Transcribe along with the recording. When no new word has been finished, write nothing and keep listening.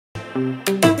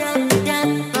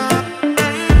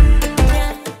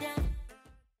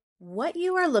What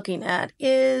you are looking at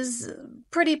is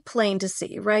pretty plain to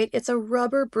see, right? It's a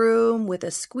rubber broom with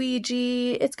a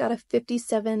squeegee. It's got a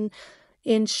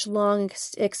 57-inch long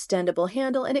extendable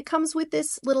handle, and it comes with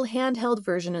this little handheld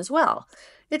version as well.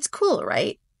 It's cool,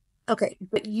 right? Okay,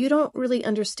 but you don't really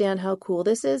understand how cool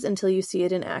this is until you see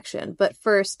it in action. But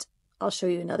first, I'll show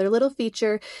you another little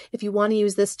feature. If you want to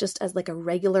use this just as like a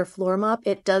regular floor mop,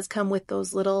 it does come with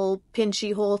those little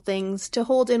pinchy hole things to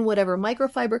hold in whatever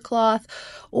microfiber cloth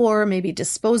or maybe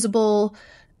disposable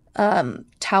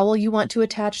towel you want to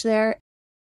attach there.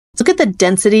 Look at the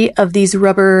density of these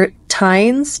rubber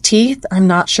teeth. I'm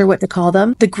not sure what to call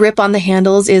them. The grip on the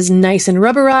handles is nice and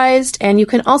rubberized, and you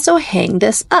can also hang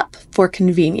this up for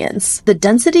convenience. The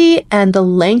density and the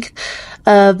length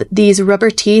of these rubber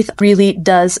teeth really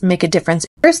does make a difference.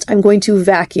 First, I'm going to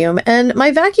vacuum, and my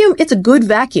vacuum, it's a good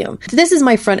vacuum. This is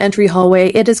my front entry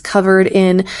hallway. It is covered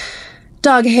in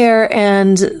dog hair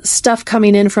and stuff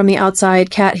coming in from the outside,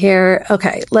 cat hair.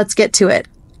 Okay, let's get to it.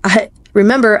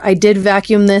 Remember, I did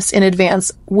vacuum this in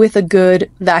advance with a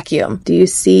good vacuum. Do you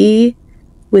see,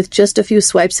 with just a few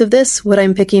swipes of this, what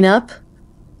I'm picking up?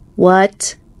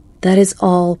 What? That is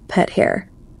all pet hair.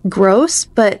 Gross,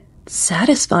 but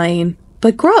satisfying.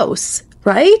 But gross,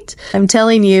 right? I'm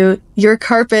telling you, your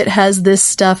carpet has this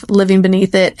stuff living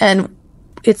beneath it, and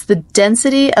it's the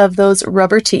density of those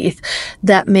rubber teeth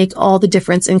that make all the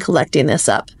difference in collecting this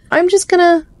up. I'm just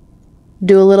gonna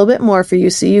do a little bit more for you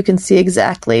so you can see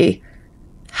exactly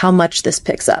how much this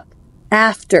picks up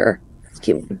after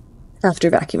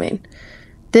vacuuming.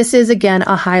 This is, again,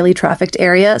 a highly trafficked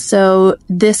area, so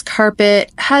this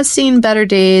carpet has seen better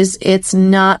days. It's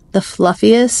not the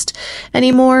fluffiest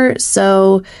anymore,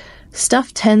 so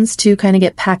stuff tends to kind of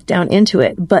get packed down into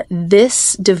it. But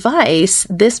this device,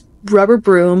 this rubber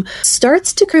broom,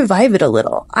 starts to revive it a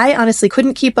little. I honestly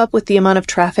couldn't keep up with the amount of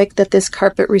traffic that this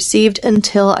carpet received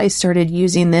until I started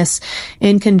using this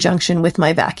in conjunction with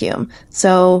my vacuum.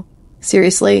 So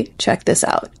seriously, check this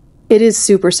out. It is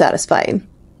super satisfying.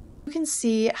 You can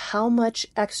see how much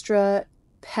extra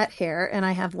pet hair, and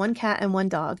I have one cat and one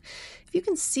dog. If you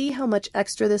can see how much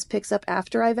extra this picks up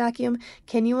after I vacuum,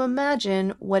 can you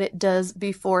imagine what it does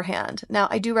beforehand? Now,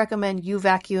 I do recommend you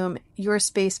vacuum your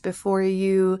space before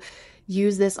you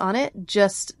use this on it,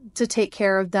 just to take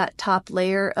care of that top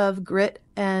layer of grit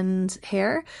and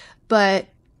hair. But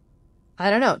I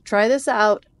don't know, try this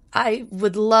out. I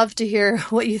would love to hear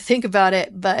what you think about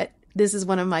it, but this is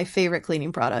one of my favorite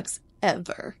cleaning products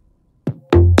ever.